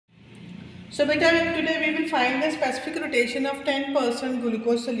So beta, today we will find the specific rotation of 10%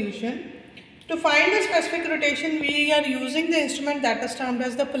 glucose solution. To find the specific rotation, we are using the instrument that is termed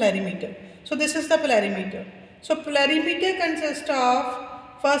as the polarimeter. So this is the polarimeter. So polarimeter consists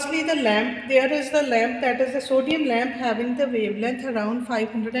of firstly the lamp. There is the lamp, that is the sodium lamp, having the wavelength around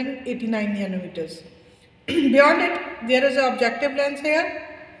 589 nanometers. Beyond it, there is an objective lens here.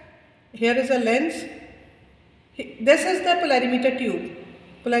 Here is a lens. This is the polarimeter tube.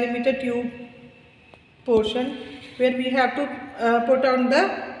 Polarimeter tube portion where we have to put on the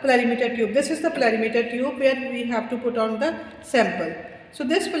polarimeter tube. This is the polarimeter tube where we have to put on the sample. So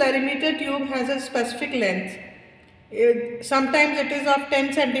this polarimeter tube has a specific length. Sometimes it is of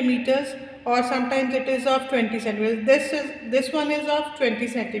 10 centimeters or sometimes it is of 20 centimeters. This one is of 20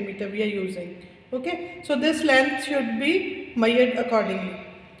 centimeter we are using. Okay, so this length should be measured accordingly.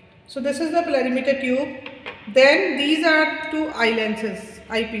 So this is the polarimeter tube. Then these are two eye lenses,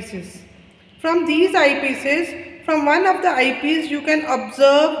 eyepieces. From these eyepieces, from one of the eyepiece you can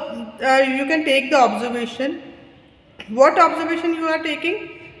observe, you can take the observation. What observation you are taking?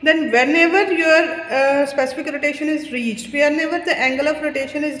 Then whenever your specific rotation is reached, whenever the angle of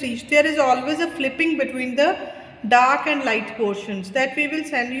rotation is reached, there is always a flipping between the dark and light portions that we will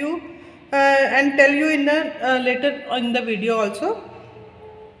send you and tell you in the later in the video also.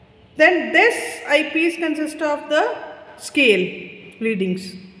 Then this eyepiece consists of the scale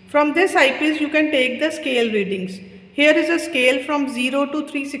readings. From this eyepiece you can take the scale readings. Here is a scale from 0 to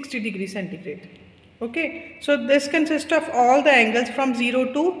 360 degrees centigrade. Okay, so this consists of all the angles from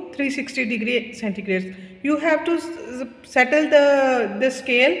 0 to 360 degree centigrade. You have to settle this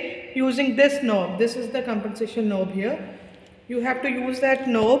scale using this knob. This is the compensation knob here. You have to use that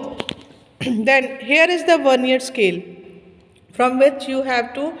knob. Then here is the vernier scale from which you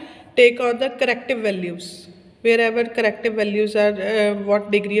have to take out the corrective values. Wherever corrective values are,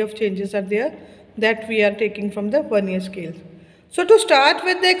 what degree of changes are there, that we are taking from the vernier scale. So to start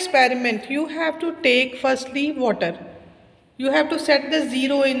with the experiment, you have to take firstly water. You have to set the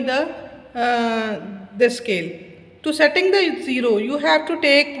 0 in the this scale. To setting the 0, you have to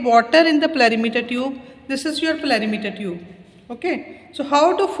take water in the polarimeter tube. This is your polarimeter tube. Okay. So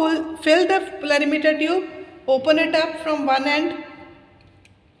how to fill the polarimeter tube? Open it up from one end.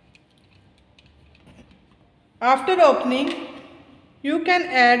 After opening, you can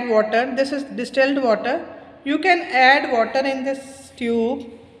add water. This is distilled water. You can add water in this tube.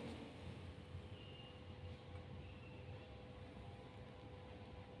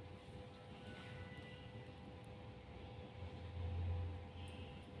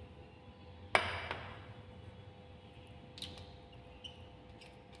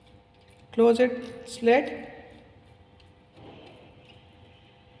 Close it, slit.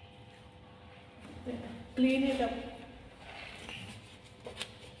 Clean it up.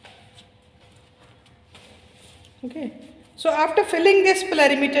 Okay. So after filling this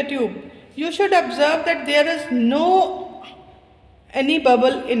polarimeter tube, you should observe that there is any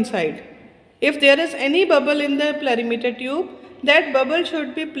bubble inside. If there is any bubble in the polarimeter tube, that bubble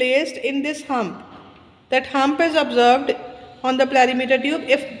should be placed in this hump. That hump is observed on the polarimeter tube.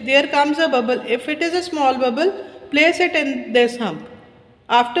 If there comes a bubble, if it is a small bubble, place it in this hump.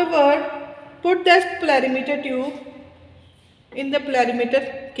 Afterward, put this polarimeter tube in the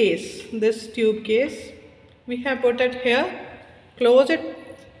polarimeter case, this tube case. We have put it here, close it,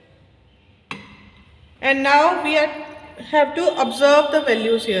 and now we have to observe the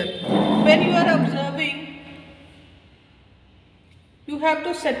values here. When you are observing, you have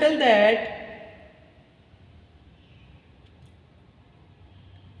to settle that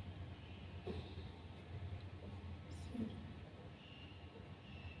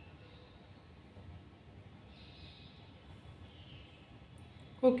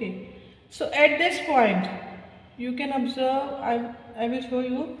okay. So at this point, you can observe, I will show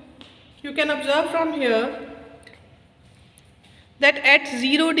you. You can observe from here that at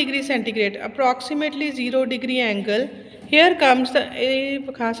 0 degree centigrade, approximately 0 degree angle, here comes the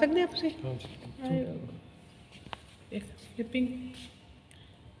flipping.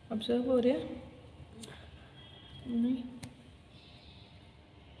 Observe over here.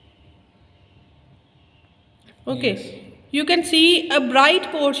 Okay. Yes. You can see a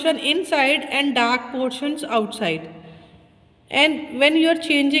bright portion inside and dark portions outside. And when you are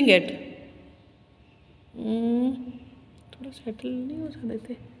changing it, थोड़ा settle नहीं हो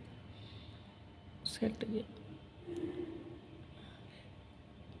सकते, set गया.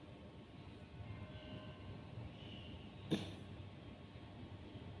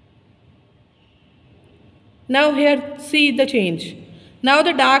 Now here see the change. Now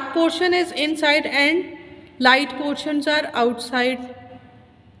the dark portion is inside and light portions are outside.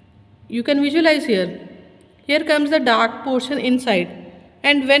 You can visualize here. Here comes the dark portion inside,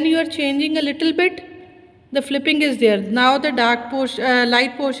 and when you are changing a little bit, the flipping is there. Now the dark portion,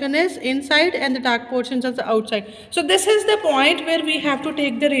 light portion is inside and the dark portions are the outside. So this is the point where we have to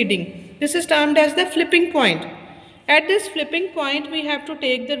take the reading. This is termed as the flipping point. At this flipping point, we have to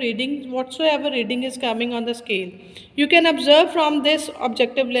take the reading, whatsoever reading is coming on the scale. You can observe from this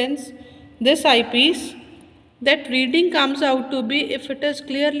objective lens, this eyepiece, that reading comes out to be, if it is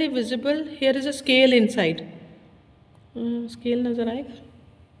clearly visible, here is a scale inside. Scale nazar aayega?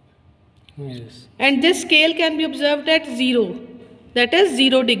 Yes. And this scale can be observed at 0, that is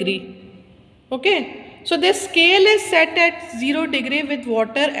 0 degree. Okay. So this scale is set at 0 degree with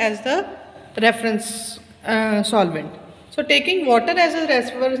water as the reference solvent. So taking water as a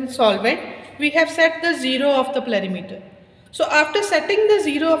reference solvent, we have set the 0 of the polarimeter. So after setting the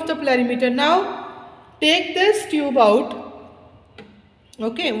 0 of the polarimeter, now take this tube out.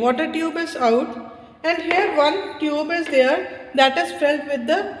 Okay, water tube is out, and here one tube is there that is filled with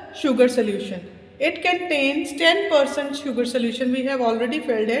the sugar solution. It contains 10% sugar solution. We have already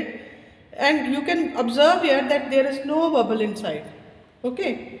filled it, and you can observe here that there is no bubble inside.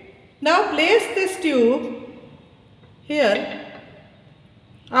 Okay. Now place this tube here.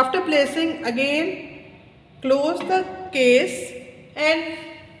 After placing, again close the case and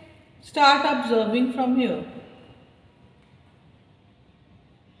start observing from here.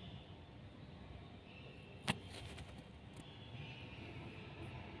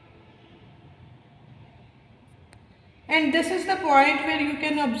 And this is the point where you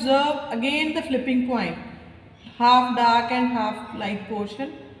can observe again the flipping point, half dark and half light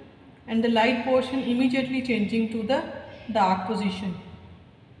portion, and the light portion immediately changing to the dark position.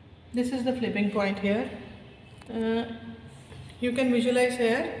 This is the flipping point here. You can visualize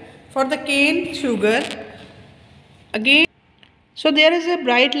here. For the cane sugar, again, so there is a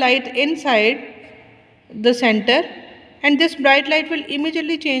bright light inside the center, and this bright light will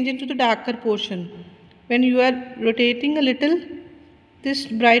immediately change into the darker portion. When you are rotating a little, this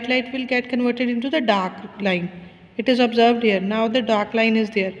bright light will get converted into the dark line. It is observed here. Now the dark line is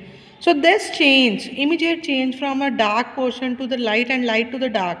there. So this change, immediate change from a dark portion to the light and light to the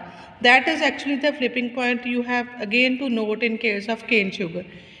dark, that is actually the flipping point you have again to note in case of cane sugar.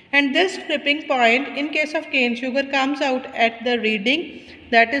 And this flipping point in case of cane sugar comes out at the reading,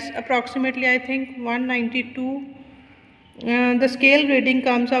 that is approximately, I think, 192. The scale reading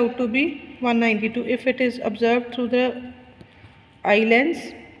comes out to be 192 if it is observed through the eye lens.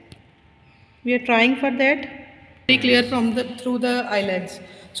 We are trying for that. Very clear from through the eye lens.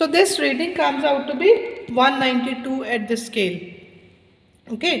 So this reading comes out to be 192 at this scale.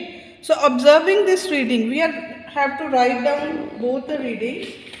 Okay. So observing this reading, we have to write down both the readings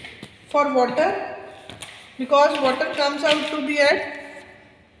for water, because water comes out to be at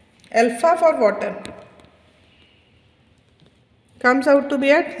alpha for water comes out to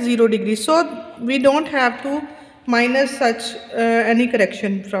be at 0 degrees. So we don't have to minus such any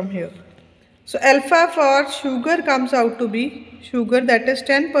correction from here. So alpha for sugar comes out to be, sugar that is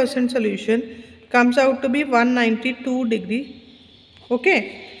 10% solution, comes out to be 192 degree.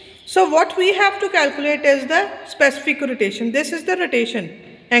 Okay. So what we have to calculate is the specific rotation. This is the rotation,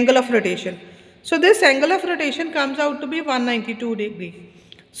 angle of rotation. So this angle of rotation comes out to be 192 degree.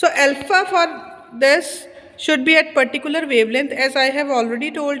 So alpha for this should be at particular wavelength, as I have already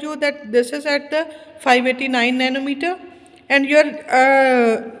told you that this is at the 589 nanometer, and your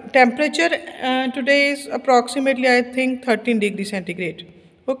temperature today is approximately, I think, 13 degrees centigrade.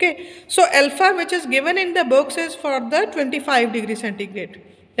 Okay, so alpha which is given in the books is for the 25 degrees centigrade.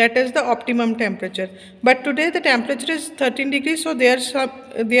 That is the optimum temperature. But today the temperature is 13 degrees, so there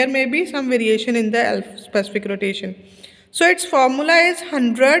may be some variation in the specific rotation. So its formula is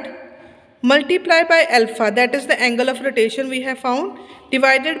 100 multiplied by alpha, that is the angle of rotation we have found,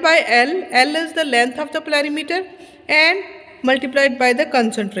 divided by L. L is the length of the polarimeter, and multiplied by the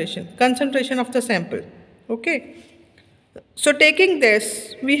concentration of the sample. Okay. So taking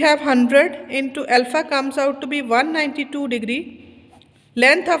this, we have 100 into alpha comes out to be 192 degree.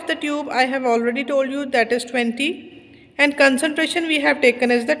 Length of the tube I have already told you, that is 20, and concentration we have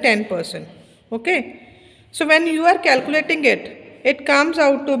taken as the 10%. Okay. So when you are calculating it, it comes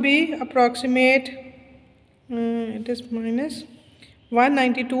out to be approximate, it is minus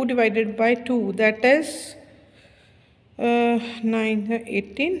 192 divided by 2, that is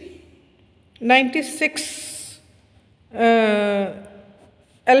 96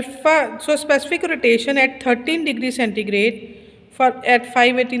 alpha. So specific rotation at 13 degrees centigrade at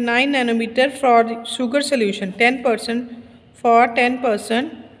 589 nanometer for sugar solution, 10% for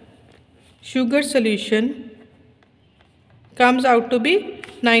 10% sugar solution comes out to be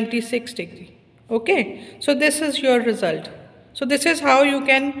 96 degree. Okay, so this is your result. So this is how you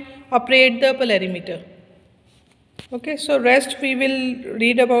can operate the polarimeter. Okay, so rest we will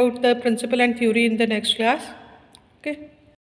read about the principle and theory in the next class. Okay.